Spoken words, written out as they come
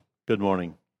Good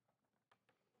morning.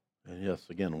 And yes,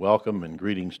 again, welcome and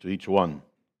greetings to each one.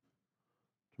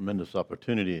 Tremendous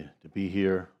opportunity to be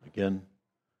here again.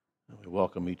 And we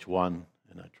welcome each one,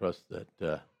 and I trust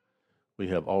that we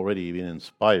have already been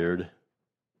inspired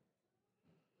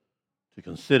to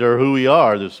consider who we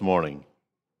are this morning.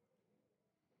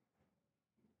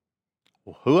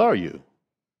 Well, who are you?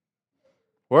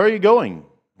 Where are you going?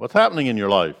 What's happening in your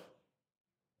life?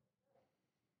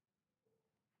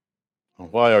 And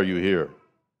why are you here?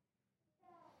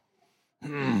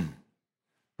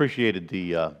 Appreciated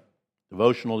the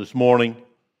devotional this morning.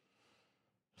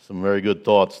 Some very good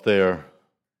thoughts there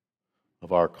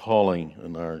of our calling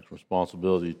and our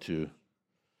responsibility to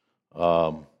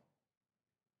love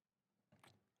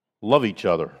each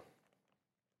other.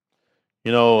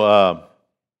 You know,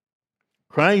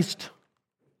 Christ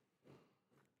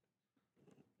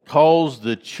calls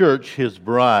the church his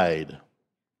bride.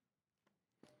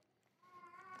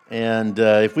 And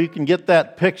if we can get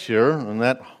that picture and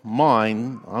that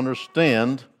mind,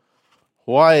 understand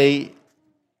why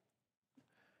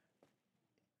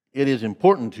it is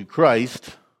important to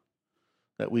Christ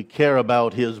that we care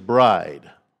about his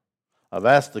bride. I've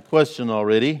asked the question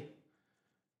already.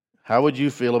 How would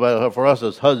you feel about it for us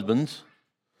as husbands?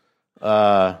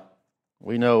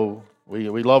 We know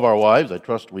we love our wives. I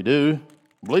trust we do.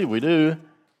 I believe we do.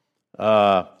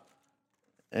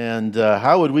 And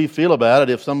how would we feel about it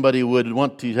if somebody would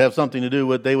want to have something to do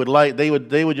with they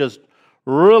would just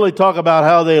really talk about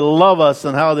how they love us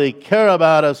and how they care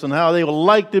about us and how they would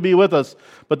like to be with us,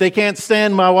 but they can't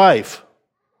stand my wife.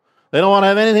 They don't want to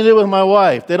have anything to do with my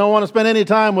wife. They don't want to spend any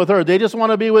time with her. They just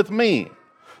want to be with me.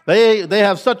 They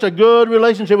have such a good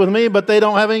relationship with me, but they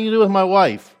don't have anything to do with my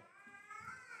wife.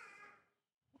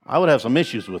 I would have some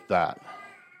issues with that.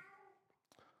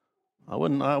 I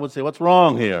would say, what's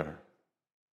wrong here?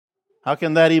 How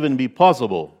can that even be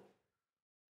possible?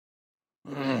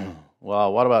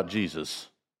 Well, what about Jesus?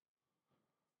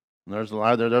 And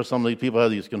there's some of these people who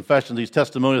have these confessions, these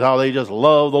testimonies, how they just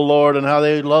love the Lord and how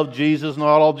they love Jesus and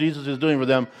all Jesus is doing for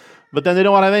them. But then they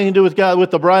don't want to have anything to do with God, with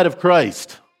the bride of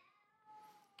Christ.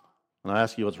 And I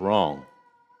ask you what's wrong.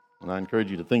 And I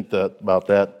encourage you to think about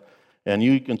that. And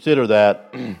you consider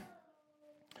that.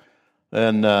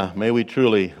 And may we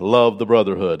truly love the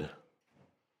brotherhood.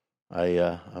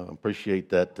 I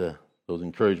appreciate that those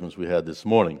encouragements we had this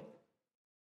morning.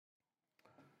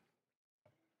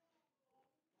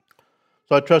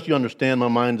 So I trust you understand my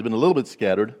mind's been a little bit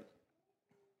scattered.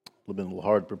 It's been a little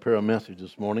hard to prepare a message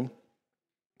this morning.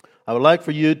 I would like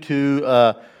for you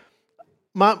to,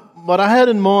 what I had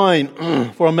in mind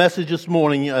for a message this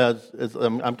morning, is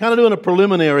I'm kind of doing a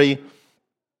preliminary.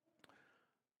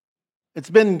 It's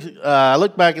been, I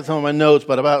look back at some of my notes,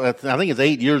 but I think it's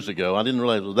 8 years ago. I didn't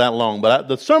realize it was that long. But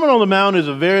the Sermon on the Mount is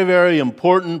a very, very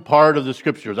important part of the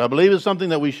Scriptures. I believe it's something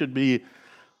that we should be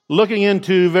looking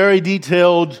into very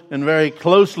detailed and very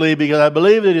closely, because I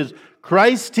believe it is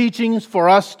Christ's teachings for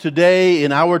us today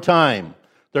in our time.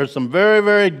 There's some very,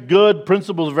 very good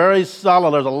principles, very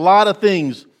solid. There's a lot of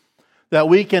things that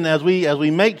we can, as we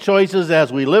make choices,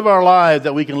 as we live our lives,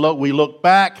 that we look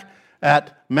back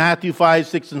at Matthew 5,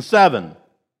 6, and 7.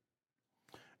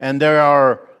 And there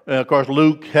are, of course,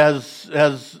 Luke has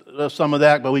some of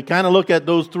that, but we kind of look at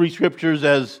those three scriptures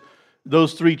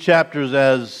those three chapters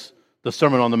as the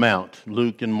Sermon on the Mount.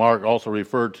 Luke and Mark also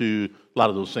refer to a lot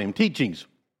of those same teachings.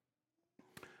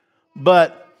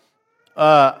 But,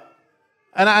 and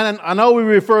I know we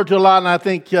refer to a lot, and I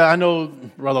think, I know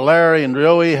Brother Larry and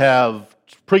Joey have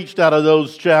preached out of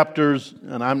those chapters,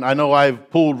 and I know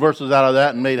I've pulled verses out of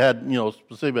that and had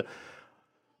specific.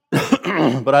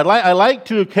 But I like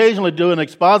to occasionally do an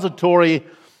expository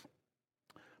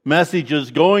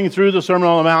messages going through the Sermon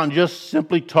on the Mount and just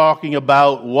simply talking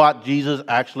about what Jesus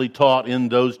actually taught in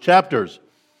those chapters.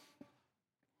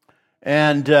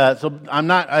 And so I'm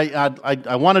not.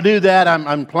 I want to do that.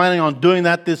 I'm planning on doing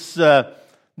that this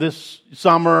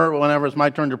summer, whenever it's my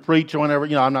turn to preach, or whenever,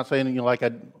 I'm not saying,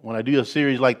 when I do a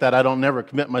series like that, I don't never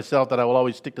commit myself that I will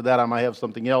always stick to that. I might have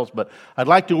something else, but I'd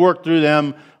like to work through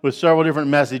them with several different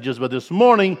messages. But this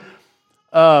morning,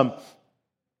 as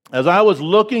I was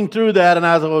looking through that and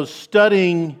as I was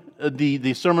studying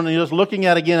the sermon, just looking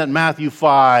at Matthew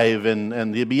 5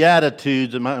 and the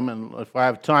Beatitudes, and if I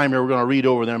have time here, we're going to read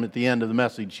over them at the end of the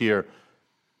message here.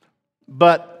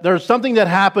 But there's something that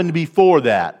happened before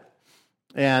that.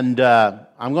 And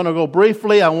I'm going to go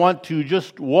briefly. I want to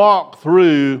just walk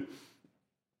through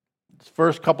the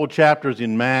first couple chapters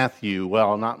in Matthew.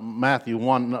 Well, not Matthew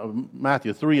 1,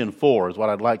 Matthew 3 and 4 is what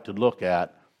I'd like to look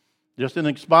at. Just in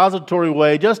an expository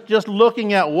way, just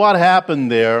looking at what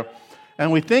happened there.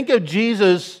 And we think of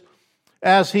Jesus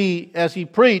as he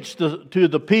preached to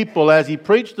the people, as he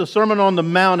preached the Sermon on the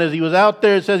Mount, as he was out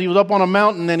there, it says he was up on a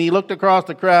mountain and he looked across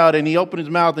the crowd and he opened his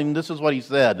mouth and this is what he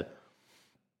said.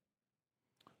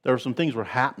 There were some things were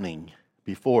happening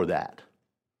before that.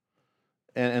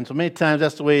 And so many times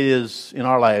that's the way it is in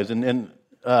our lives. And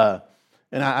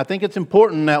I think it's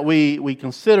important that we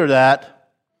consider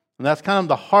that. And that's kind of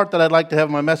the heart that I'd like to have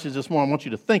in my message this morning. I want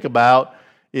you to think about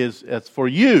is as for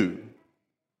you,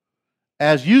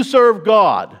 as you serve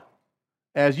God,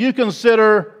 as you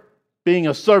consider being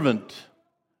a servant,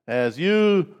 as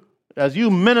you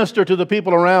minister to the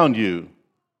people around you,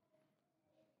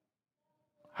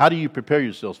 how do you prepare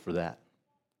yourselves for that?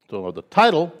 So the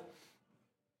title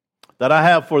that I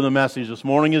have for the message this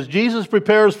morning is Jesus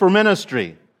Prepares for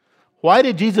Ministry. Why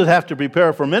did Jesus have to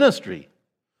prepare for ministry?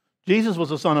 Jesus was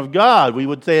the Son of God. We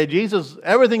would say Jesus,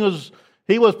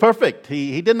 he was perfect.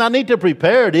 He did not need to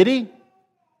prepare, did he?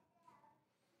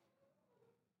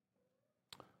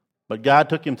 But God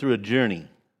took him through a journey.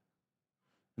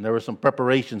 And there were some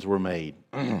preparations were made.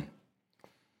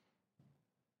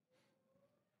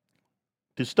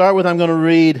 To start with, I'm going to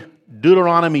read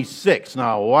Deuteronomy 6.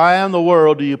 Now, why in the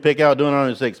world do you pick out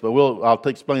Deuteronomy 6? But I'll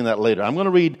explain that later. I'm going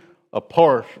to read a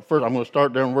portion. First, I'm going to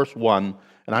start there in verse 1,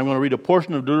 and I'm going to read a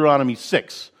portion of Deuteronomy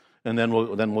 6, and then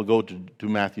we'll go to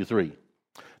Matthew 3.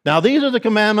 Now, these are the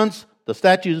commandments, the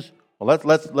statutes. Well,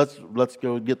 let's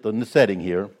go get the setting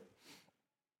here.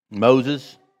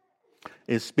 Moses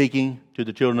is speaking to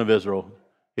the children of Israel.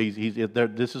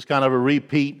 This is kind of a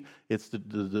repeat. It's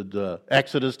the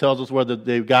Exodus tells us where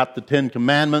they've got the 10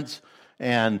 Commandments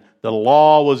and the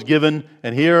law was given.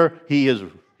 And here he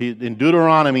in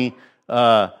Deuteronomy,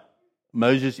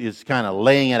 Moses is kind of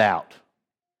laying it out.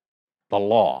 The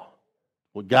law,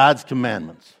 what God's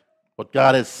commandments, what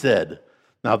God has said.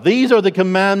 Now these are the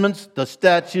commandments, the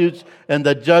statutes, and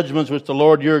the judgments which the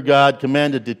Lord your God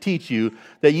commanded to teach you,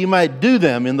 that you might do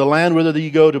them in the land whither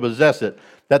you go to possess it,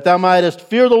 that thou mightest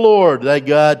fear the Lord thy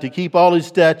God, to keep all his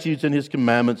statutes and his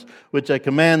commandments, which I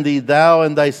command thee, thou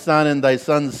and thy son and thy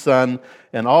son's son,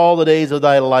 and all the days of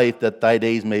thy life, that thy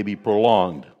days may be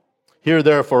prolonged. Hear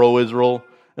therefore, O Israel,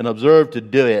 and observe to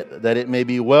do it, that it may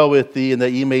be well with thee, and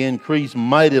that ye may increase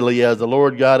mightily, as the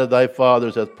Lord God of thy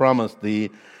fathers hath promised thee,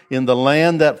 in the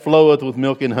land that floweth with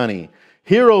milk and honey.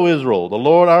 Hear, O Israel, the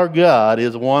Lord our God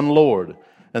is one Lord.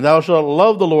 And thou shalt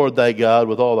love the Lord thy God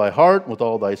with all thy heart, with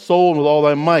all thy soul, and with all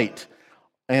thy might.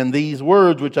 And these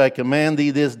words which I command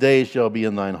thee this day shall be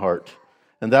in thine heart.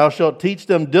 And thou shalt teach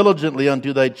them diligently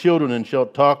unto thy children, and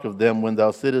shalt talk of them when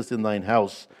thou sittest in thine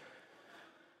house,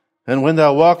 and when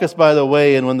thou walkest by the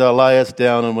way, and when thou liest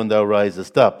down, and when thou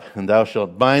risest up. And thou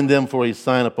shalt bind them for a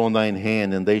sign upon thine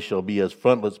hand, and they shall be as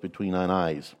frontlets between thine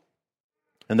eyes.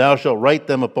 And thou shalt write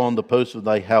them upon the posts of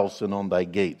thy house and on thy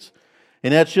gates.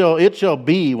 And it shall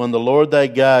be, when the Lord thy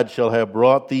God shall have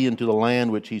brought thee into the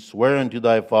land which he sware unto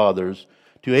thy fathers,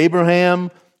 to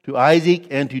Abraham, to Isaac,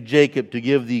 and to Jacob, to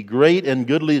give thee great and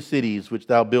goodly cities which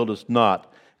thou buildest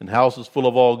not, and houses full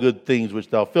of all good things which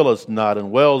thou fillest not,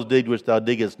 and wells digged which thou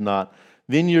diggest not,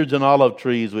 vineyards and olive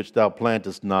trees which thou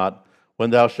plantest not, when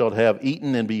thou shalt have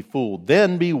eaten and be full.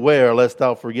 Then beware lest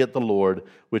thou forget the Lord,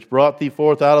 which brought thee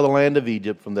forth out of the land of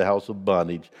Egypt from the house of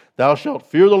bondage. Thou shalt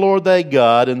fear the Lord thy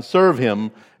God, and serve him,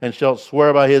 and shalt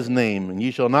swear by his name. And ye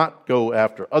shall not go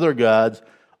after other gods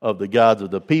of the gods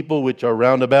of the people which are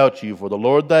round about you. For the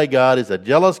Lord thy God is a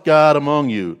jealous God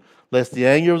among you, lest the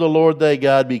anger of the Lord thy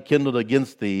God be kindled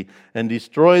against thee, and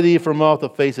destroy thee from off the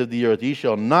face of the earth. Ye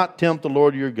shall not tempt the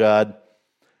Lord your God,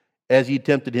 as ye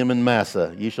tempted him in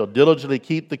Massah. Ye shall diligently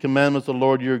keep the commandments of the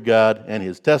Lord your God, and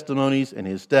his testimonies, and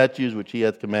his statutes which he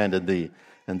hath commanded thee.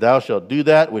 And thou shalt do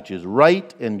that which is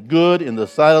right and good in the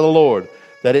sight of the Lord,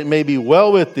 that it may be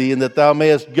well with thee, and that thou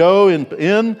mayest go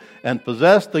in and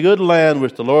possess the good land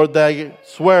which the Lord thy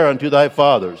sware unto thy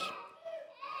fathers.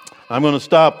 I'm going to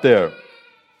stop there.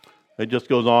 It just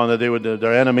goes on that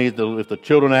their enemies, if the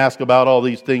children ask about all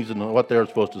these things and what they're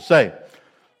supposed to say.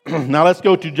 Now let's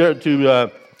go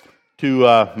to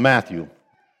Matthew.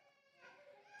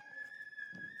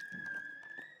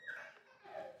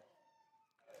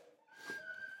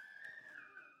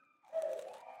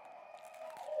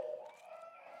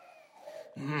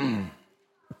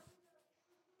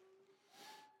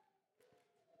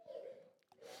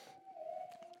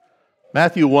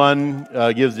 Matthew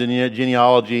 1 gives the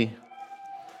genealogy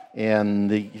and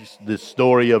the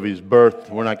story of his birth.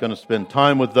 We're not going to spend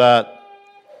time with that.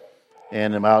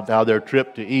 And about how their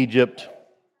trip to Egypt,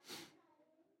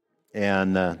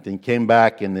 and then came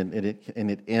back, and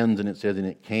it ends, and it says, and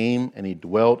it came, and he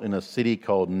dwelt in a city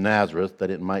called Nazareth, that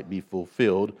it might be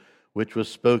fulfilled, which was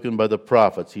spoken by the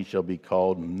prophets, he shall be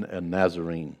called a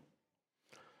Nazarene.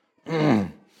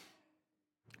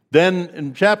 Then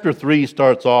in chapter 3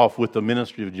 starts off with the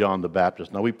ministry of John the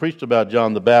Baptist. Now we preached about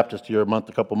John the Baptist here a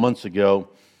couple months ago.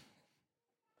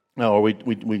 Now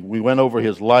we went over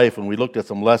his life and we looked at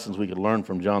some lessons we could learn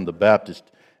from John the Baptist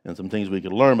and some things we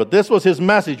could learn. But this was his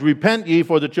message: repent ye,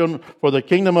 for the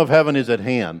kingdom of heaven is at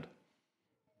hand.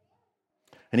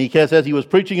 And he says he was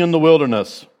preaching in the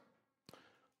wilderness.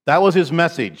 That was his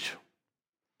message.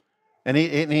 And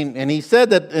he said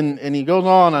that, and he goes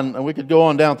on, and we could go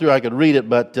on down through, I could read it,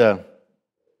 but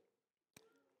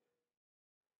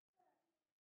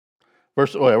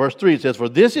verse 3, it says, for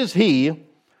this is he,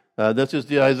 this is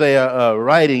the Isaiah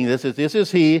writing, this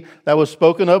is he that was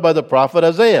spoken of by the prophet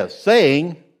Isaiah,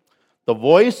 saying, the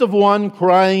voice of one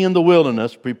crying in the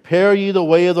wilderness, prepare ye the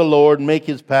way of the Lord, make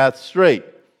his path straight.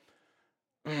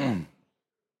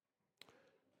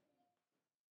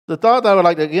 The thought that I would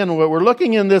like to, again, we're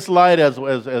looking in this light as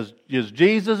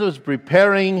Jesus was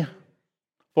preparing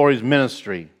for his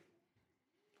ministry.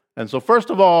 And so first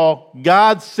of all,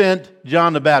 God sent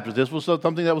John the Baptist. This was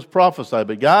something that was prophesied,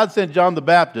 but God sent John the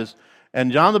Baptist,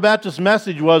 and John the Baptist's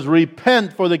message was,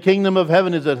 repent, for the kingdom of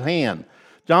heaven is at hand.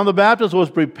 John the Baptist was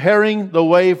preparing the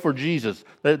way for Jesus.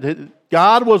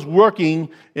 God was working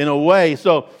in a way.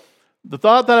 So the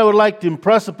thought that I would like to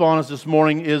impress upon us this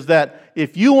morning is that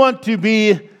if you want to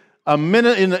be a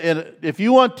minister,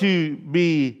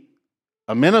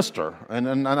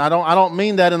 and I don't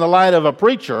mean that in the light of a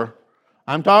preacher.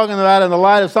 I'm talking about in the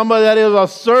light of somebody that is a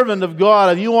servant of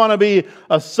God. If you want to be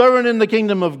a servant in the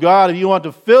kingdom of God, if you want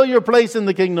to fill your place in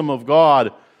the kingdom of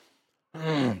God,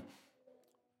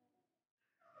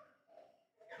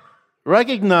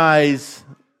 recognize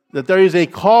that there is a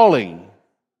calling.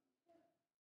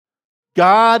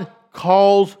 God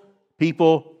calls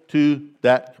people to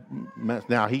that.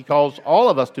 Now, he calls all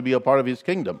of us to be a part of his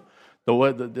kingdom.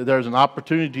 There's an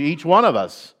opportunity to each one of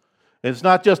us. It's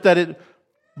not just that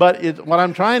what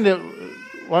I'm trying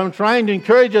to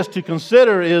encourage us to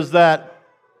consider is that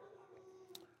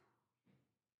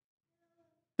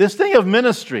this thing of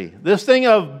ministry, this thing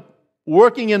of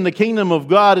working in the kingdom of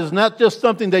God is not just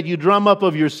something that you drum up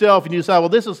of yourself and you decide, well,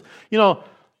 this is,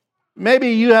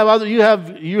 maybe you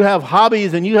have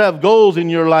hobbies and you have goals in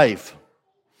your life.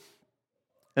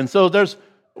 And so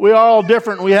we're all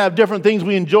different. We have different things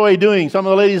we enjoy doing. Some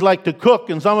of the ladies like to cook,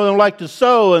 and some of them like to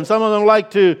sew, and some of them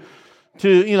like to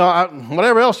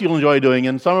whatever else you'll enjoy doing.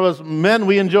 And some of us men,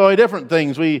 we enjoy different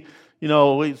things. Some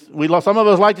of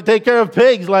us like to take care of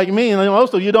pigs, like me, and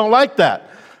most of you don't like that.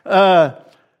 Or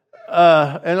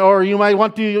you might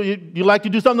want to you like to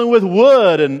do something with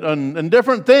wood and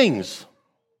different things.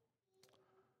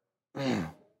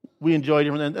 We enjoy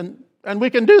different and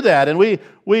we can do that, and we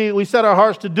set our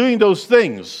hearts to doing those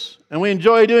things, and we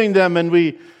enjoy doing them, and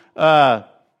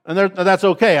that's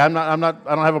okay. I don't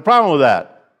have a problem with that.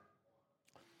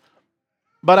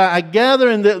 But I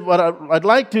gather what I'd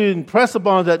like to impress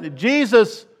upon is that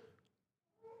Jesus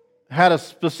had a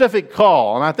specific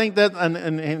call, and I think that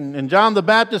and John the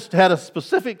Baptist had a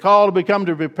specific call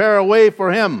to prepare a way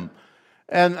for him,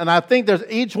 and I think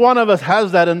each one of us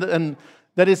has that, and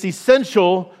that it's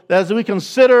essential that as we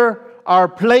consider our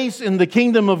place in the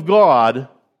kingdom of God,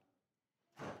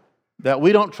 that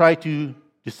we don't try to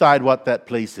decide what that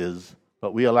place is,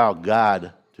 but we allow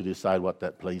God to decide what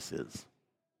that place is.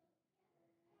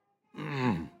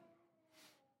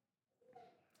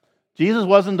 Jesus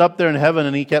wasn't up there in heaven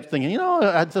and he kept thinking,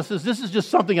 this is just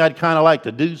something I'd kind of like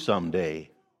to do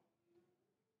someday.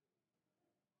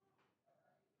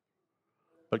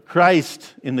 But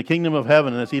Christ in the kingdom of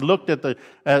heaven, and as he looked at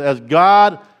as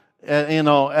God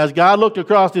looked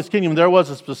across this kingdom, there was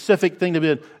a specific thing to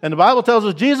be. And the Bible tells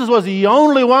us Jesus was the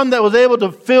only one that was able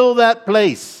to fill that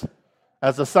place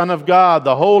as the Son of God,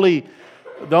 the only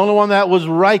one that was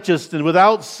righteous and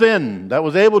without sin, that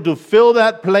was able to fill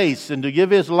that place and to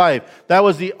give his life. That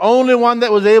was the only one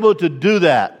that was able to do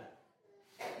that.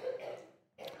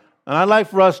 And I'd like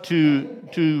for us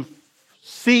to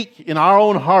seek in our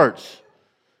own hearts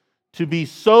to be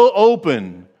so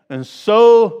open and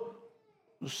so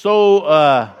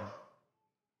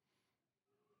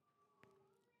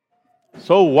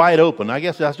wide open. I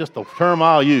guess that's just the term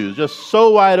I'll use. Just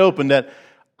so wide open that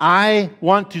I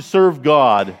want to serve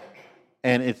God,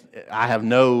 and it's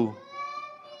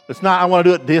not I want to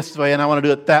do it this way and I want to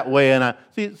do it that way. And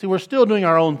see, we're still doing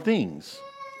our own things.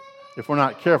 If we're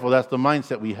not careful, that's the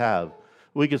mindset we have.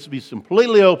 We can be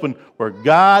completely open where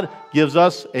God gives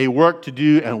us a work to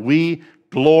do, and we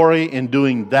glory in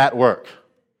doing that work.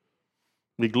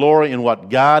 We glory in what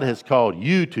God has called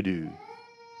you to do,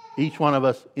 each one of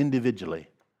us individually.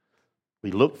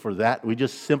 We look for that. We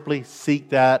just simply seek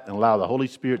that and allow the Holy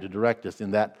Spirit to direct us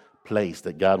in that place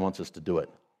that God wants us to do it.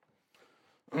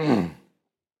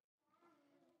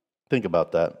 Think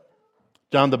about that.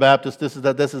 John the Baptist, this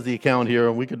is the account here,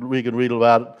 and we could read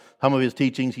about some of his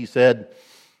teachings. He said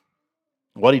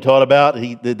what he taught about.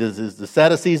 The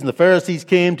Sadducees and the Pharisees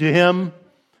came to him,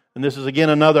 and this is again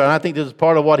another, and I think this is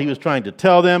part of what he was trying to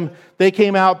tell them. They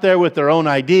came out there with their own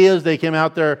ideas. They came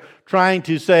out there trying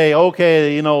to say,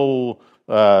 okay, I don't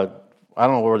know,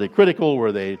 were they critical?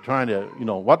 Were they trying to,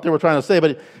 what they were trying to say?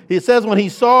 But he says when he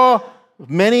saw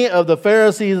many of the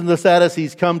Pharisees and the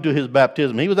Sadducees come to his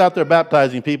baptism, he was out there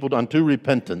baptizing people unto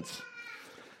repentance.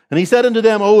 And he said unto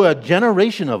them, O a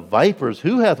generation of vipers,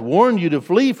 who hath warned you to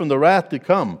flee from the wrath to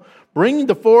come? Bring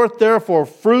forth therefore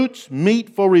fruits meet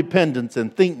for repentance,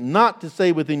 and think not to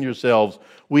say within yourselves,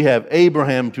 we have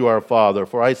Abraham to our father.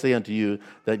 For I say unto you,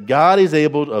 that God is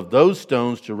able of those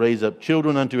stones to raise up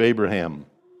children unto Abraham.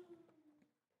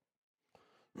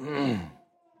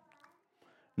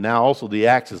 Now also the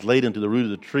axe is laid into the root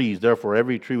of the trees. Therefore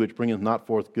every tree which bringeth not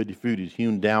forth good fruit is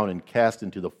hewn down and cast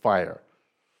into the fire.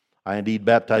 I indeed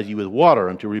baptize you with water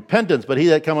unto repentance, but he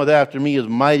that cometh after me is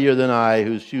mightier than I,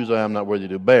 whose shoes I am not worthy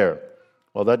to bear.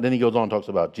 Well, then he goes on and talks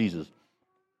about Jesus.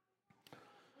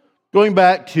 Going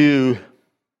back to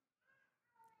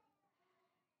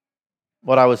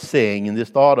what I was saying in this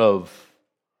thought of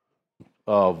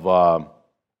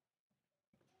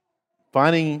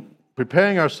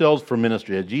preparing ourselves for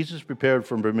ministry, as Jesus prepared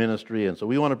for ministry, and so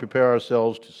we want to prepare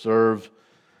ourselves to serve.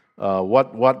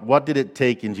 What did it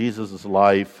take in Jesus'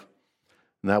 life?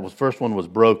 And that was first one was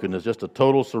broken. It's just a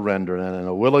total surrender and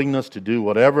a willingness to do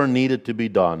whatever needed to be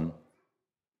done.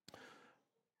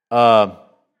 And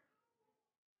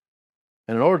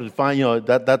in order to find,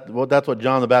 that's what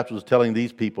John the Baptist was telling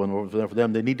these people. In order for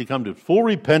them, they need to come to full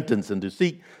repentance and to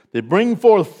seek. They bring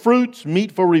forth fruits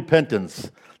meet for repentance.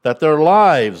 That their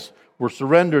lives were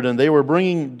surrendered and they were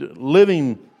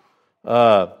living.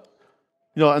 And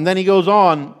then he goes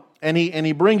on. And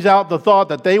he brings out the thought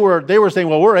that they were saying,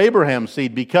 well, we're Abraham's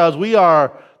seed because we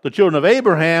are the children of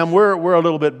Abraham. We're a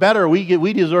little bit better.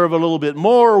 We deserve a little bit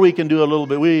more. We can do a little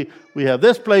bit. We have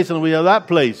this place and we have that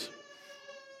place.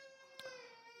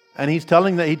 And he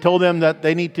told them that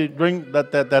they need to bring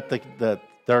that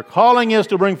their calling is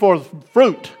to bring forth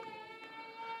fruit.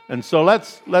 And so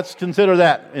let's consider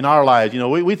that in our lives.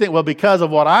 We think, well, because of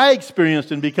what I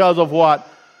experienced and because of what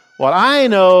I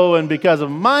know and because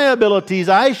of my abilities,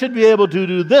 I should be able to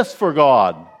do this for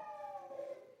God.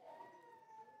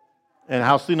 And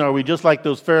how soon are we just like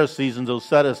those Pharisees and those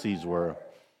Sadducees were?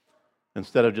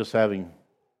 Instead of just having,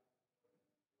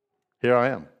 here I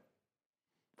am.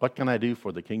 What can I do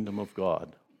for the kingdom of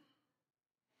God?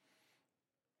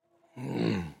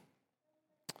 Okay,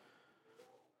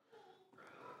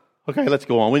 let's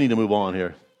go on. We need to move on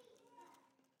here.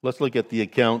 Let's look at the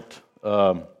account.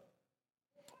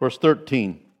 Verse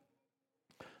 13.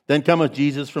 Then cometh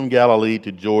Jesus from Galilee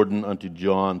to Jordan unto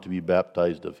John to be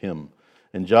baptized of him.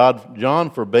 And John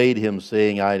forbade him,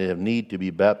 saying, I have need to be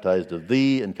baptized of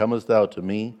thee, and comest thou to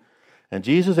me? And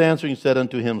Jesus answering said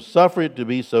unto him, Suffer it to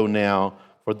be so now,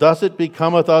 for thus it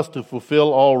becometh us to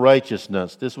fulfill all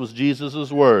righteousness. This was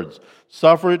Jesus' words.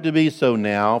 Suffer it to be so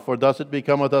now, for thus it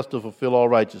becometh us to fulfill all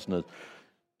righteousness.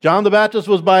 John the Baptist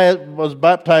was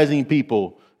baptizing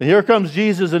people. And here comes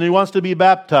Jesus, and he wants to be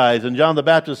baptized. And John the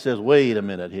Baptist says, wait a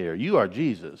minute here. You are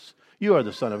Jesus. You are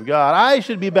the Son of God. I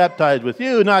should be baptized with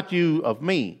you, not you of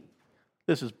me.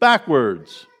 This is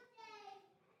backwards.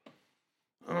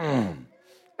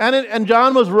 And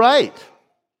John was right.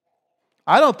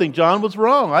 I don't think John was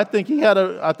wrong. I think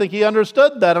he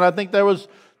understood that, and I think that was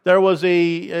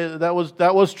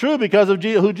true because of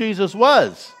who Jesus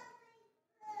was.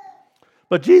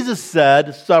 But Jesus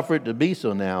said, "Suffer it to be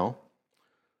so now."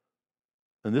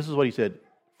 And this is what he said,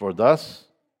 "For thus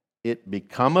it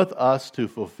becometh us to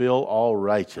fulfill all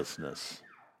righteousness."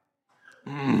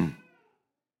 And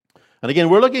again,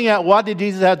 we're looking at what did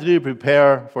Jesus have to do to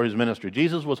prepare for his ministry.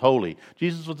 Jesus was holy.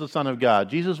 Jesus was the Son of God.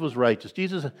 Jesus was righteous.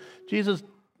 Jesus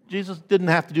didn't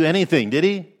have to do anything, did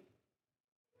he?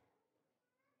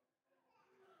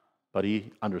 But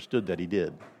he understood that he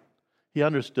did. He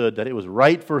understood that it was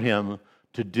right for him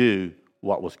to do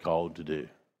what was called to do,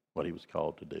 what he was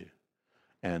called to do.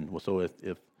 And so if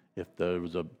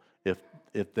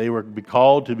they were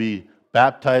called to be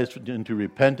baptized into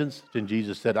repentance, then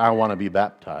Jesus said, "I want to be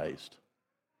baptized."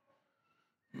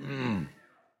 And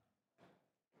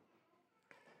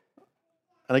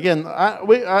again, I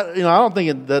don't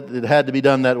think that it had to be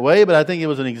done that way, but I think it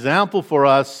was an example for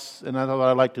us, and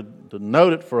I'd like to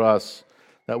note it for us,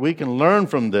 that we can learn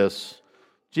from this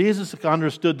Jesus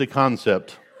understood the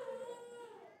concept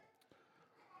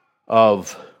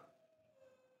of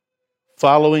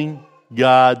following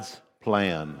God's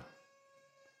plan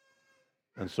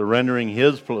and surrendering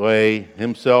his way,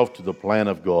 himself, to the plan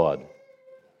of God.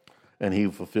 And he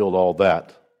fulfilled all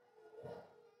that. It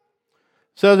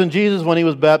says, "And Jesus, when he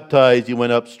was baptized, he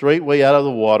went up straightway out of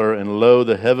the water, and lo,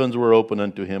 the heavens were opened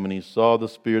unto him, and he saw the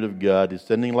Spirit of God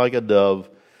descending like a dove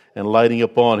and lighting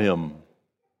upon him.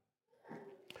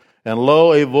 And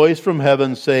lo, a voice from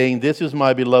heaven saying, This is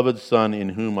my beloved Son, in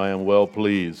whom I am well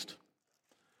pleased."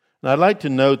 And I'd like to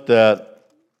note that,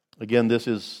 again, this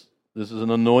is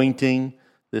an anointing.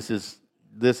 This is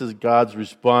God's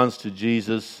response to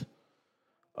Jesus.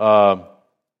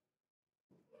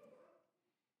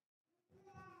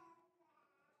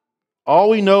 All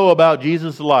we know about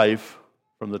Jesus' life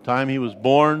from the time he was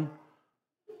born,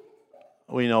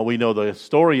 we know the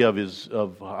story of his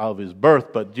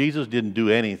birth, but Jesus didn't do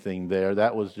anything there.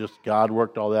 That was just God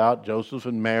worked all that out. Joseph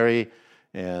and Mary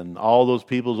and all those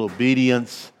people's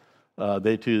obedience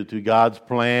to God's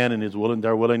plan and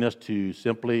their willingness to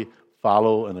simply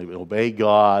follow and obey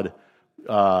God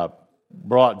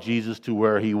brought Jesus to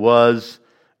where he was.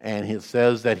 And it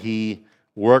says that he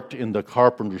worked in the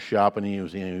carpenter shop, and he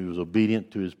was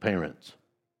obedient to his parents.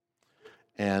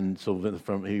 And so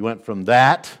he went from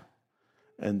that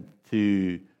and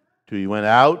he went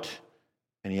out,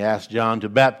 and he asked John to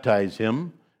baptize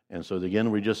him. And so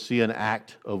again, we just see an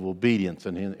act of obedience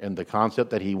and the concept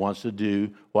that he wants to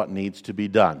do what needs to be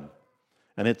done.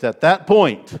 And it's at that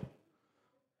point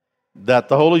that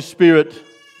the Holy Spirit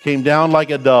came down like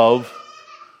a dove,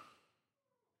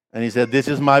 and he said, "This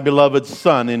is my beloved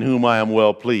Son, in whom I am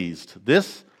well pleased."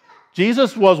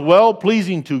 Jesus was well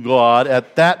pleasing to God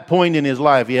at that point in his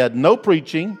life. He had no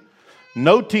preaching,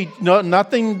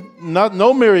 nothing,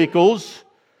 no miracles,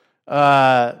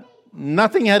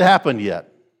 nothing had happened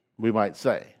yet, we might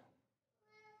say.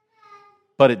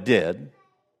 But it did.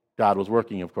 God was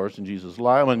working, of course, in Jesus'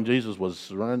 life. When Jesus was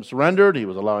surrendered, he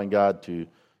was allowing God to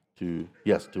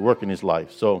work in his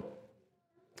life. So,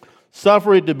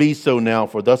 suffer it to be so now,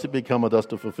 for thus it becometh us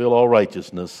to fulfill all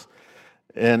righteousness.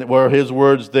 And were his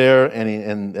words there,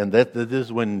 and that this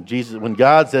is when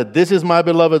God said, "This is my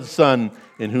beloved Son,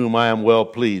 in whom I am well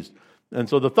pleased." And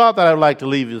so the thought that I would like to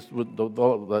leave is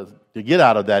to get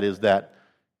out of that is that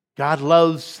God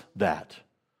loves that.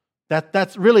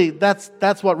 That's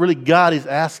what really God is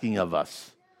asking of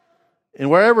us. In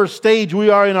wherever stage we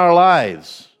are in our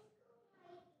lives,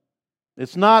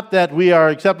 it's not that we are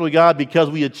acceptable to God because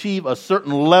we achieve a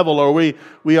certain level or we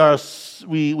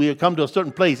come to a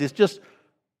certain place. It's just,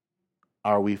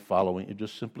 are we following? It's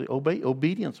just simply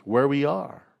obedience where we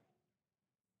are.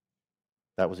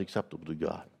 That was acceptable to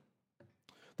God.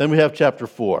 Then we have chapter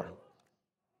 4.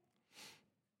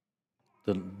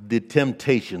 The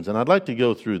temptations. And I'd like to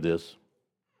go through this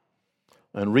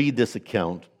and read this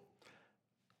account.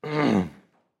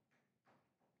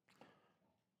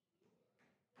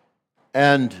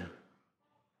 And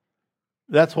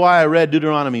that's why I read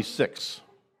Deuteronomy 6.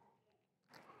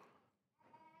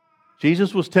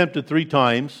 Jesus was tempted 3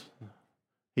 times.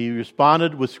 He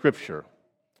responded with Scripture.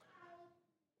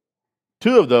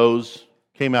 2 of those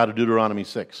came out of Deuteronomy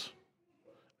 6.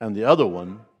 And the other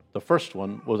one, the first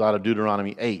one, was out of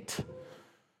Deuteronomy 8.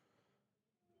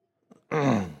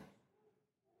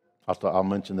 I'll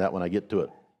mention that when I get to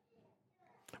it.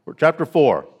 Chapter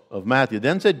 4 of Matthew.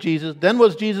 Then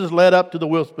was Jesus led up to the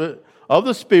will of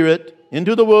the Spirit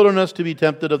into the wilderness to be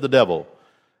tempted of the devil.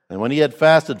 And when he had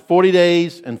fasted 40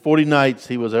 days and 40 nights,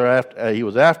 he was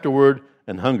afterward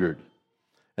and hungered.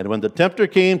 And when the tempter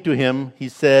came to him, he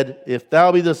said, "If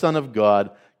thou be the Son of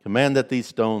God, command that these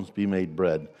stones be made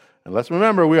bread." And let's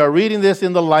remember, we are reading this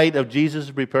in the light of Jesus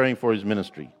preparing for his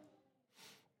ministry.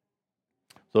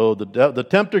 So the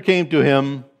tempter came to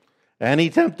him, and he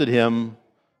tempted him,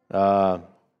 and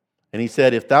he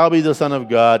said, "If thou be the Son of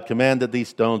God, command that these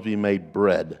stones be made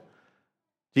bread."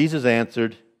 Jesus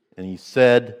answered, and he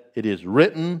said, "It is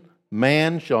written,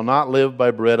 man shall not live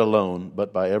by bread alone,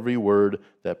 but by every word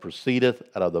that proceedeth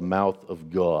out of the mouth of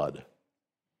God."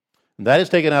 And that is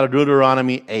taken out of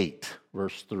Deuteronomy 8,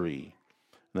 verse 3.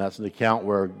 And that's an account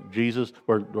where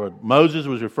Moses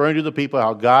was referring to the people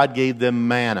how God gave them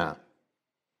manna.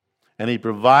 And he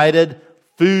provided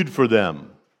food for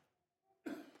them.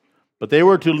 But they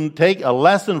were to take a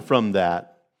lesson from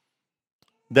that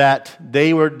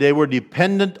they were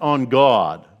dependent on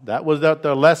God. That was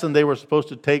the lesson they were supposed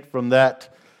to take from that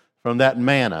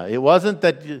manna. It wasn't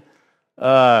that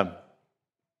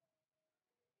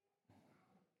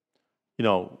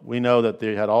we know that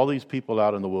they had all these people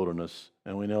out in the wilderness,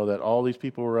 and we know that all these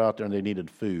people were out there and they needed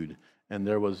food. and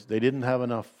they didn't have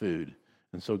enough food.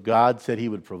 And so God said He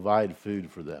would provide food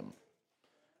for them.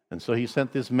 And so He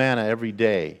sent this manna every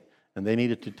day, and they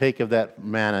needed to take of that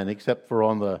manna, and except for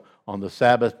on the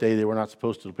Sabbath day, they were not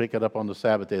supposed to pick it up on the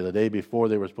Sabbath day. The day before,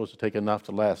 they were supposed to take enough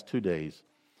to last 2 days.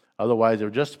 Otherwise, they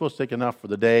were just supposed to take enough for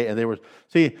the day, and they were...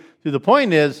 See, the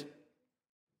point is,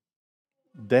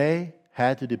 they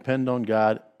had to depend on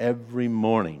God every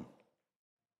morning.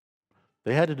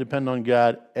 They had to depend on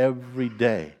God every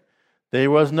day.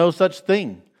 There was no such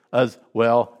thing as,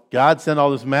 well, God sent all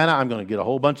this manna, I'm going to get a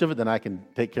whole bunch of it, then I can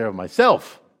take care of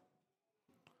myself.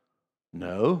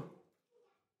 No.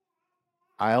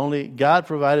 God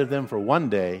provided them for one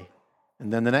day,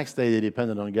 and then the next day they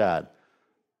depended on God.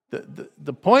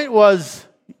 The point was,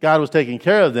 God was taking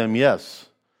care of them, yes.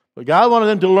 But God wanted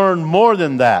them to learn more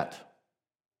than that.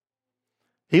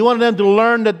 He wanted them to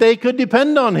learn that they could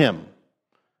depend on Him.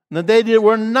 And that they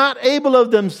were not able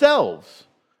of themselves.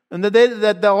 And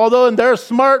that although in their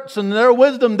smarts and their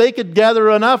wisdom they could gather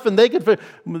enough, and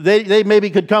they maybe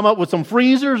could come up with some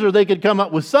freezers, or they could come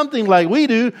up with something like we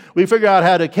do. We figure out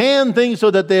how to can things so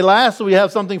that they last, so we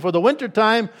have something for the winter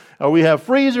time, or we have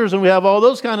freezers and we have all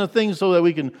those kind of things so that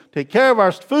we can take care of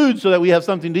our food, so that we have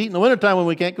something to eat in the wintertime when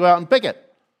we can't go out and pick it.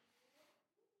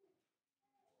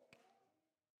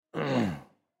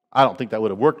 I don't think that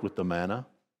would have worked with the manna,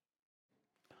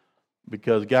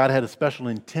 because God had a special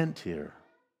intent here.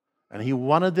 And He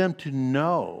wanted them to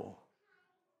know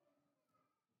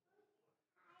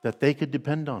that they could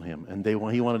depend on Him. And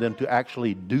He wanted them to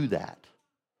actually do that.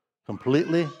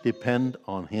 Completely depend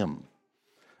on Him.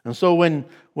 And so when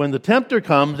the tempter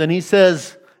comes and he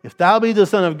says, if thou be the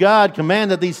Son of God,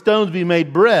 command that these stones be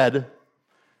made bread,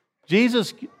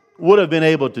 Jesus would have been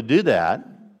able to do that.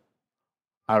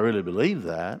 I really believe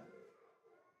that.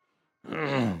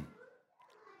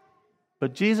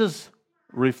 But Jesus,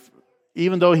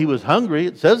 even though He was hungry,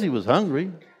 it says He was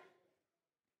hungry,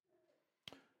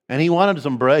 and He wanted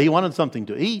some bread, He wanted something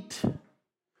to eat,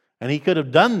 and He could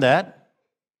have done that.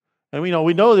 And we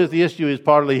know that the issue is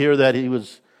partly here that He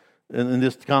was in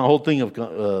this kind of whole thing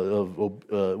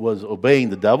was obeying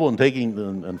the devil and taking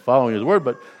and following His word.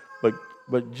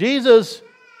 But Jesus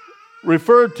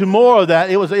referred to more of that.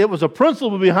 It was a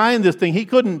principle behind this thing. He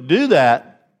couldn't do that,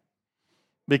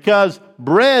 because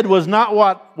bread was not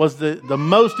what was the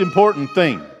most important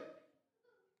thing.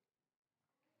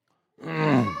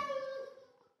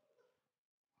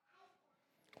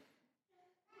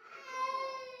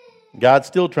 God's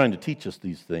still trying to teach us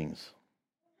these things.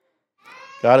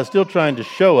 God is still trying to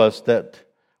show us that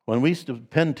when we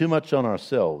depend too much on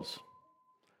ourselves,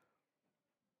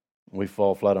 we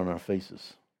fall flat on our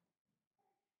faces.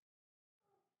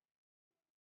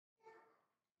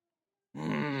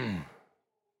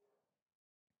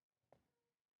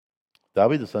 Thou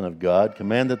be the Son of God,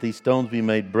 command that these stones be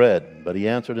made bread. But He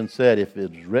answered and said, if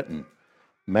it is written,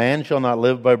 man shall not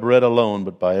live by bread alone,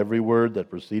 but by every word that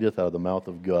proceedeth out of the mouth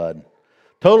of God.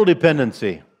 Total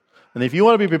dependency. And if you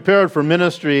want to be prepared for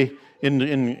ministry,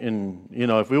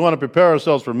 if we want to prepare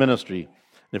ourselves for ministry,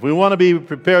 if we want to be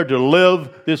prepared to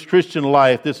live this Christian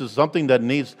life, this is something that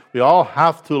we all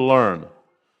have to learn.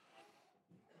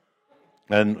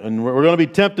 And we're going to be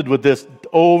tempted with this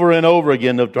over and over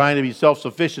again, of trying to be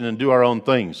self-sufficient and do our own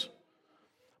things.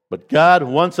 But God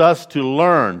wants us to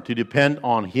learn to depend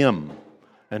on Him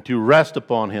and to rest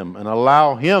upon Him and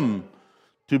allow Him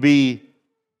to be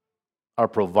our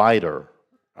provider,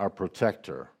 our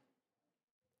protector.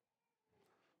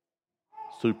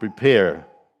 To prepare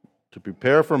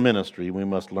for ministry, we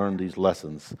must learn these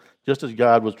lessons. Just as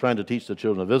God was trying to teach the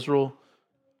children of Israel,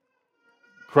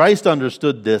 Christ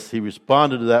understood this. He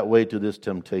responded that way to this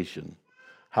temptation.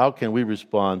 How can we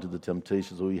respond to the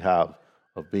temptations that we have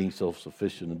of being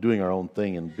self-sufficient and doing our own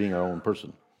thing and being our own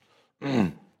person?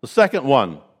 The second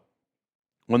one,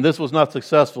 when this was not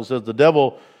successful, says the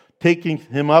devil taking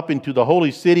him up into the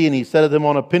holy city, and he setteth him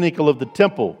on a pinnacle of the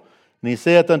temple. And he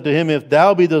saith unto him, if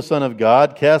thou be the Son of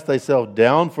God, cast thyself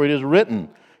down, for it is written,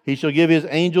 He shall give His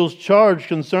angels charge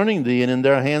concerning thee, and in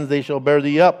their hands they shall bear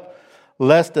thee up,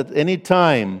 lest at any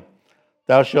time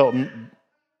they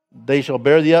shall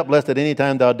bear thee up, lest at any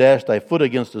time thou dash thy foot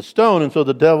against a stone. And so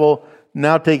the devil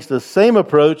now takes the same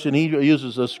approach, and he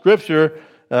uses a scripture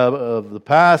of the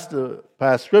past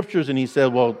scriptures, and he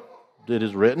said, well, it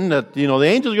is written that the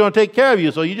angels are going to take care of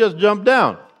you, so you just jump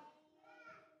down.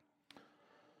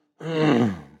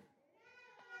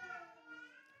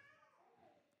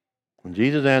 When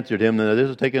Jesus answered him, and this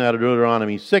is taken out of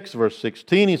Deuteronomy 6, verse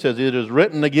 16, He says, it is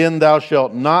written again, thou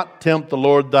shalt not tempt the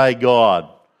Lord thy God.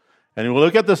 And we'll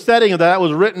look at the setting of that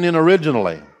was written in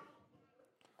originally.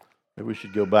 Maybe we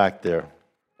should go back there.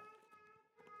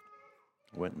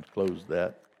 Went and closed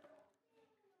that.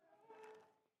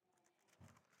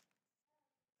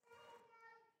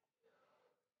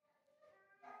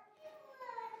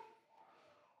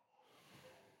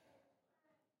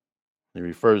 He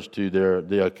refers to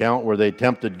the account where they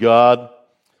tempted God,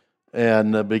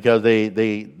 and because they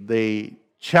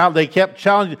kept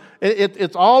challenging.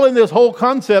 It's all in this whole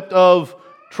concept of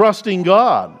trusting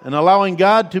God and allowing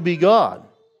God to be God.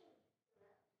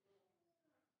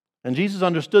 And Jesus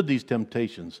understood these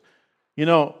temptations. You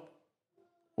know,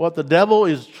 what the devil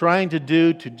is trying to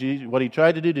do to Jesus, what he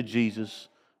tried to do to Jesus,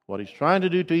 what he's trying to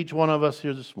do to each one of us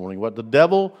here this morning, what the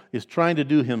devil is trying to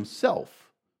do himself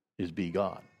is be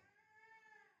God.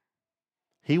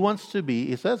 He wants to be,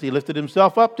 he says, he lifted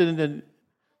himself up to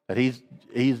that he's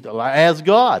as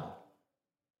God.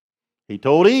 He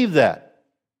told Eve that.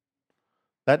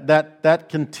 That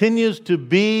continues to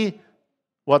be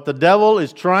what the devil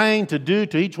is trying to do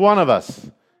to each one of us.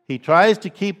 He tries to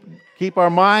keep our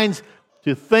minds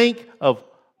to think of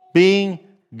being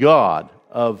God,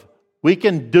 of we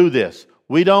can do this.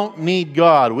 We don't need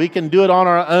God. We can do it on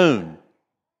our own.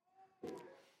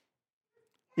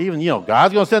 Even,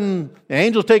 God's going to send the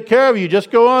angels to take care of you.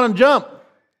 Just go on and jump.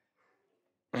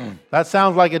 That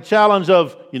sounds like a challenge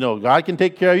of, God can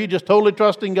take care of you. Just totally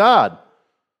trusting God.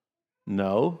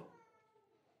 No.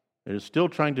 It is still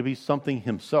trying to be something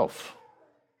himself.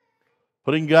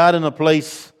 Putting God in a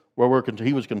place where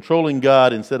he was controlling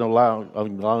God instead of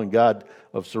allowing God,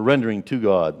 of surrendering to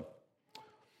God.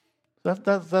 That's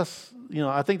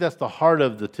I think that's the heart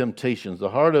of the temptations. The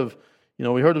heart of,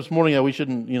 we heard this morning that we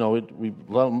shouldn't, a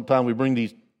lot of the time we bring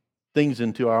these things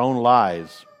into our own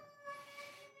lives.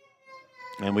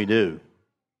 And we do.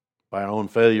 By our own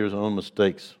failures, our own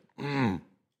mistakes.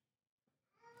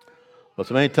 But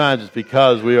so many times it's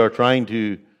because we are trying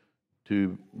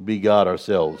to be God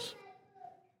ourselves.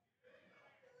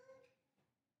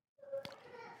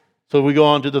 So we go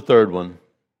on to the third one.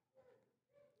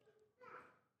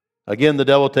 Again, the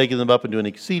devil taketh them up into an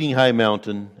exceeding high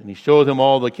mountain, and he showeth him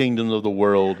all the kingdoms of the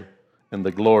world, and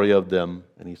the glory of them.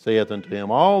 And he saith unto him,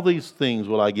 All these things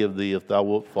will I give thee, if thou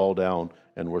wilt fall down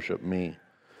and worship me.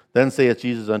 Then saith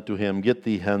Jesus unto him, Get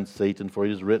thee hence, Satan, for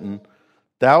it is written,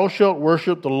 Thou shalt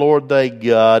worship the Lord thy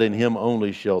God, and him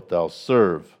only shalt thou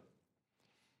serve.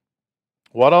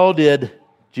 What all did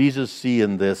Jesus see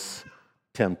in this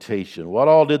temptation? What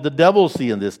all did the devil see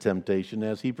in this temptation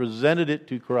as he presented it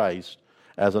to Christ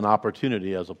as an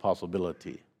opportunity, as a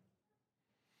possibility?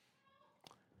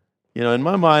 In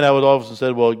my mind, I would often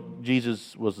say, well,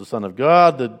 Jesus was the Son of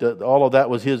God. That all of that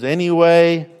was his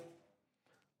anyway.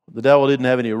 The devil didn't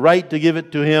have any right to give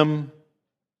it to him.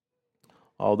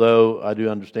 Although I do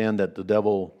understand that the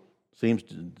devil when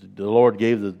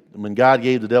God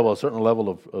gave the devil a certain level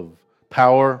of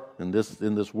power in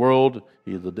this world,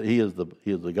 he is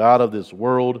the God of this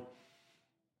world.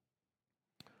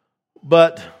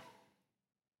 But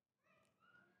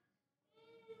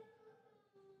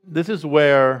this is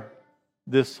where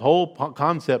this whole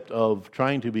concept of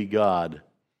trying to be God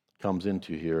comes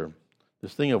into here.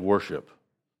 This thing of worship,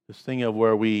 this thing of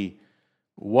where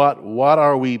what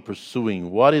are we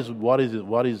pursuing? What is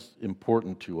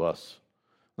important to us?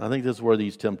 And I think this is where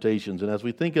these temptations, and as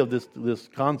we think of this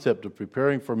concept of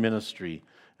preparing for ministry,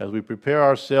 as we prepare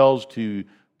ourselves to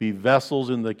be vessels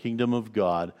in the kingdom of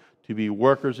God, to be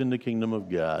workers in the kingdom of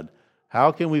God,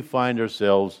 how can we find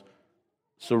ourselves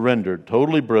surrendered,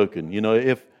 totally broken?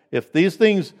 If these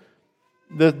things,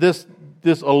 this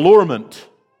allurement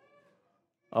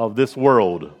of this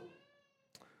world.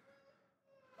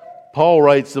 Paul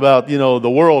writes about, the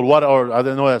world, I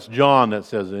don't know, that's John that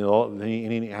says, and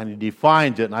he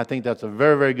defines it, and I think that's a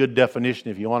very, very good definition.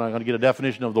 If you want to get a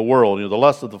definition of the world, the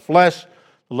lust of the flesh,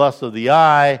 the lust of the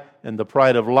eye, and the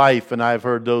pride of life, and I've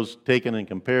heard those taken and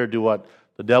compared to what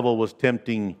the devil was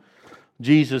tempting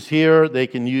Jesus here.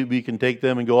 We can take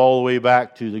them and go all the way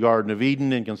back to the Garden of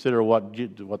Eden and consider what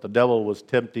the devil was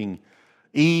tempting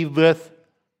Eve with.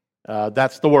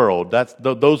 That's the world. That's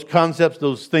those concepts,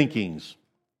 those thinkings.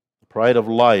 Pride of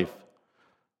life,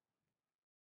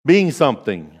 being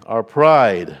something, our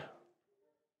pride.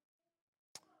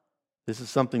 This is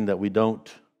something that we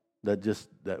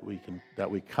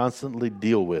constantly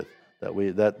deal with.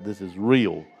 That this is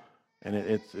real, and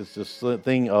it's just a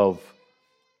thing of,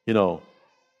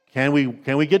 can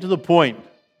we get to the point?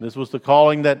 This was the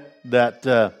calling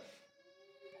that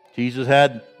Jesus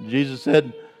had. Jesus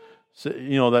said,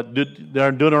 that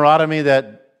Deuteronomy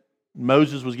that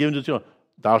Moses was given to children.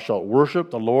 Thou shalt worship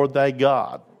the Lord thy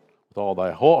God with all thy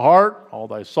whole heart, all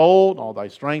thy soul, all thy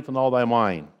strength, and all thy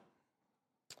mind.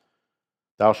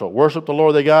 Thou shalt worship the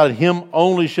Lord thy God, and him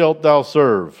only shalt thou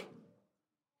serve.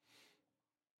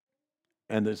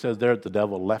 And it says there that the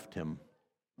devil left him.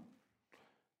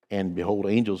 And behold,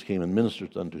 angels came and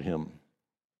ministered unto him.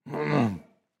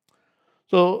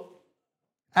 So,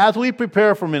 as we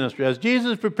prepare for ministry, as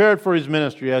Jesus prepared for his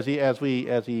ministry, as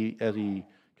he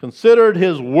considered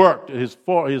his work, his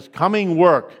coming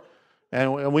work,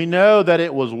 and we know that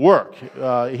it was work.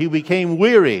 He became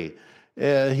weary.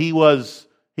 He was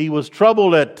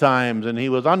troubled at times, and he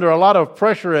was under a lot of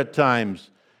pressure at times.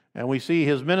 And we see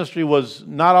his ministry was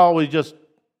not always just,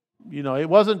 it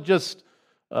wasn't just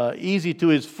easy to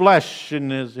his flesh in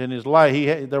his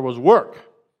life. There was work.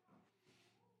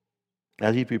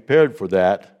 As he prepared for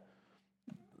that,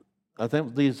 I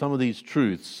think some of these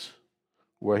truths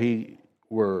was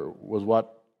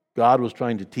what God was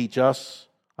trying to teach us.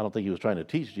 I don't think he was trying to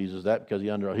teach Jesus that because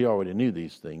he already knew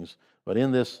these things. But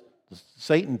in this,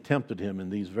 Satan tempted him in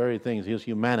these very things, his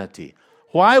humanity.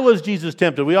 Why was Jesus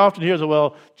tempted? We often hear,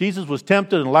 well, Jesus was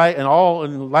tempted in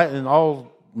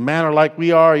all manner like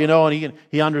we are, and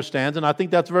he understands, and I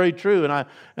think that's very true. And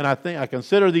I think I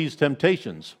consider these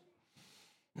temptations.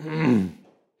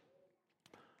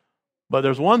 But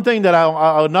there's one thing that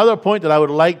another point that I would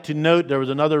like to note. There was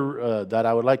another that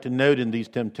I would like to note in these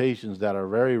temptations that are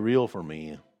very real for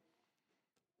me,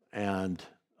 and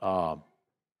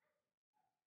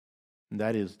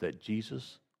that is that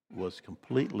Jesus was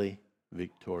completely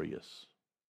victorious.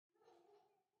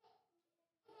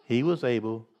 He was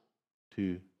able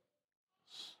to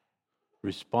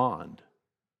respond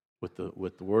with the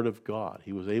Word of God.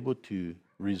 He was able to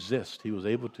resist. He was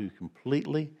able to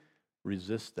completely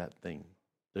resist that thing.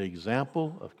 The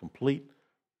example of complete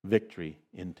victory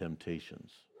in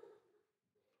temptations.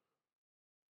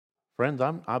 Friends,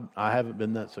 I haven't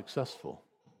been that successful.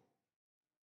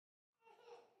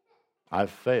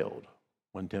 I've failed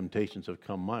when temptations have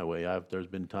come my way. There's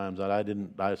been times that I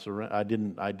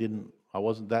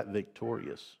wasn't that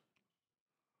victorious.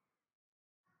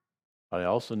 But I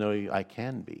also know I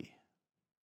can be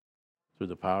through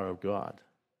the power of God.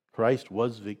 Christ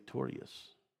was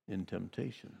victorious in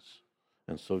temptations,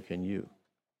 and so can you.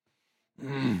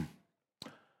 It's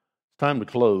time to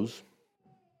close.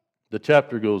 The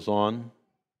chapter goes on.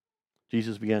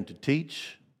 Jesus began to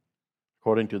teach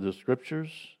according to the Scriptures.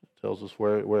 It tells us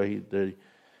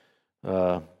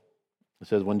it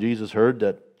says, when Jesus heard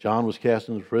that John was cast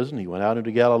into prison, he went out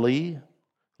into Galilee,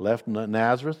 left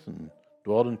Nazareth, and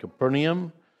dwelt in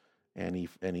Capernaum, and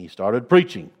he started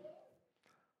preaching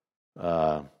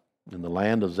in the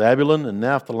land of Zebulun and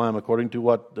Naphtali, according to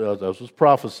what was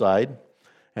prophesied.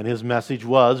 And his message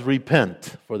was,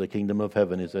 repent, for the kingdom of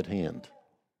heaven is at hand.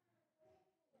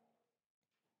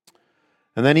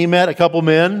 And then he met a couple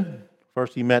men.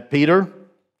 First he met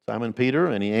Simon Peter,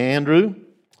 and Andrew,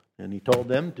 and he told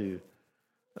them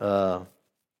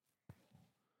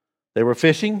they were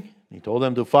fishing. He told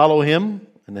them to follow him,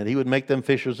 and that he would make them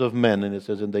fishers of men. And it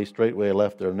says, and they straightway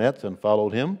left their nets and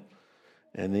followed him.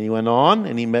 And then he went on,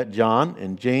 and he met John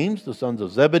and James, the sons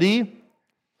of Zebedee.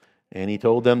 And he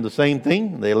told them the same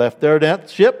thing. They left their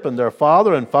ship and their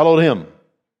father and followed him.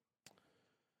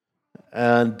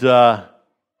 And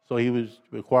so he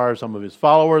required some of his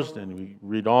followers. And we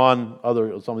read on,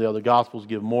 some of the other Gospels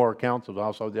give more accounts of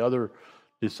how some of the other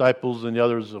disciples and the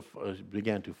others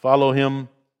began to follow him.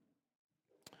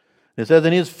 It says,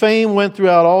 and his fame went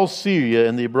throughout all Syria,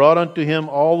 and they brought unto him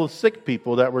all the sick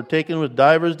people that were taken with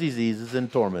divers diseases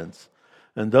and torments,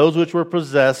 and those which were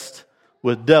possessed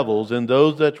with devils, and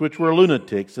those which were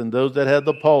lunatics, and those that had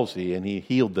the palsy, and he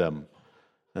healed them.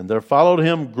 And there followed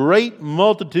him great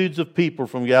multitudes of people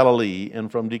from Galilee,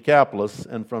 and from Decapolis,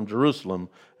 and from Jerusalem,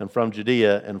 and from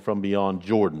Judea, and from beyond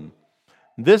Jordan.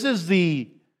 This is the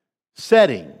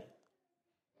setting.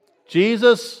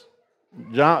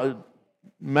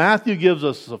 Matthew gives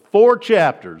us 4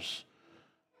 chapters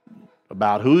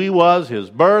about who he was, his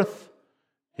birth,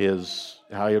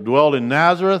 how he dwelled in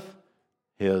Nazareth,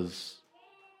 how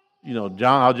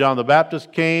John the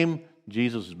Baptist came,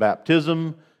 Jesus'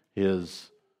 baptism, his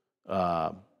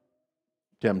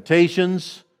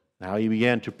temptations, how he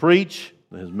began to preach.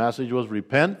 His message was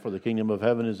repent, for the kingdom of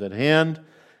heaven is at hand,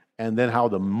 and then how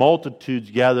the multitudes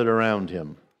gathered around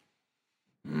him.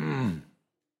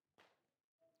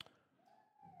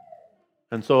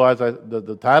 And so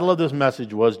the title of this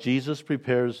message was, Jesus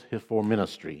Prepares for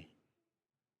Ministry.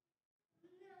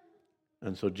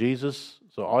 And so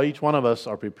each one of us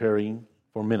are preparing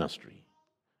for ministry.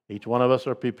 Each one of us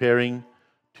are preparing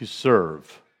to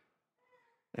serve.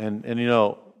 And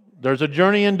there's a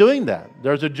journey in doing that.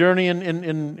 There's a journey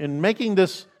in making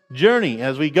this journey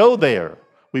as we go there.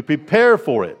 We prepare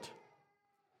for it.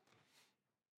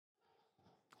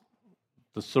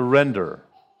 The surrender,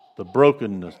 the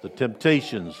brokenness, the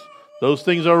temptations, Those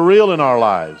things are real in our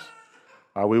lives.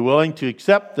 Are we willing to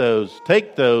accept those,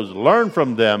 take those, learn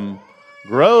from them,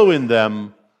 grow in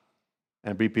them,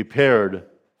 and be prepared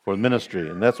for ministry?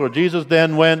 And that's where Jesus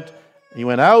then went. He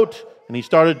went out and he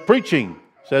started preaching.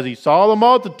 It says he saw the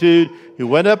multitude. He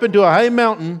went up into a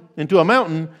mountain,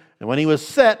 and when he was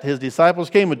set, his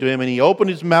disciples came unto him, and he opened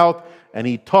his mouth and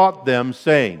he taught them,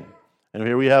 saying, and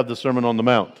here we have the Sermon on the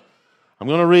Mount. I'm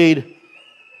going to read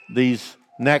these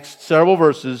next several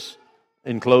verses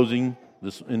in closing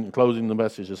the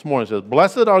message this morning. It says,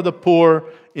 "Blessed are the poor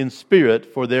in spirit,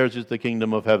 for theirs is the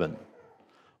kingdom of heaven.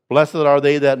 Blessed are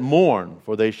they that mourn,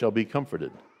 for they shall be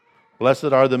comforted. Blessed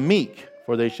are the meek,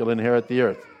 for they shall inherit the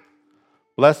earth.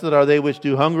 Blessed are they which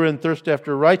do hunger and thirst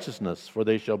after righteousness, for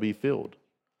they shall be filled.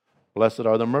 Blessed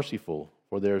are the merciful,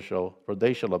 for they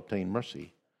shall obtain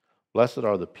mercy. Blessed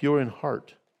are the pure in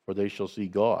heart, for they shall see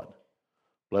God.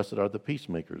 Blessed are the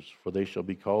peacemakers, for they shall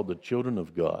be called the children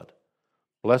of God.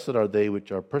 Blessed are they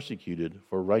which are persecuted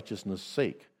for righteousness'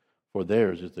 sake, for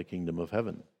theirs is the kingdom of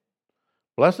heaven.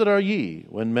 Blessed are ye,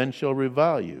 when men shall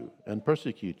revile you, and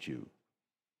persecute you,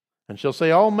 and shall say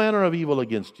all manner of evil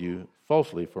against you,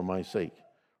 falsely for my sake.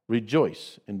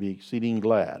 Rejoice, and be exceeding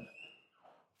glad.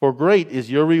 For great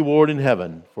is your reward in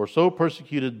heaven, for so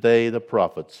persecuted they the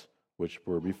prophets which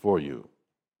were before you."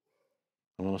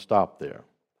 I'm going to stop there.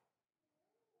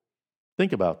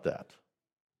 Think about that.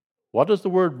 What does the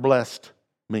word blessed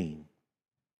mean?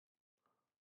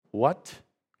 What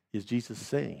is Jesus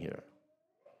saying here?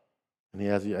 And he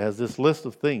has this list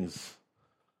of things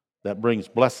that brings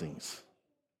blessings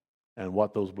and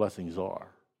what those blessings are.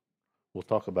 We'll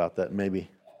talk about that maybe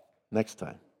next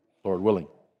time, Lord willing.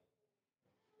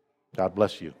 God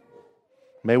bless you.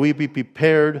 May we be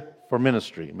prepared for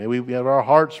ministry. May we have our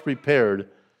hearts prepared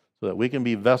so that we can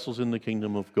be vessels in the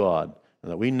kingdom of God,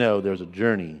 and that we know there's a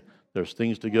journey, there's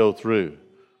things to go through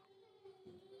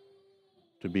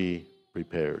to be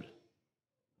prepared.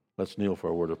 Let's kneel for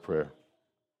a word of prayer.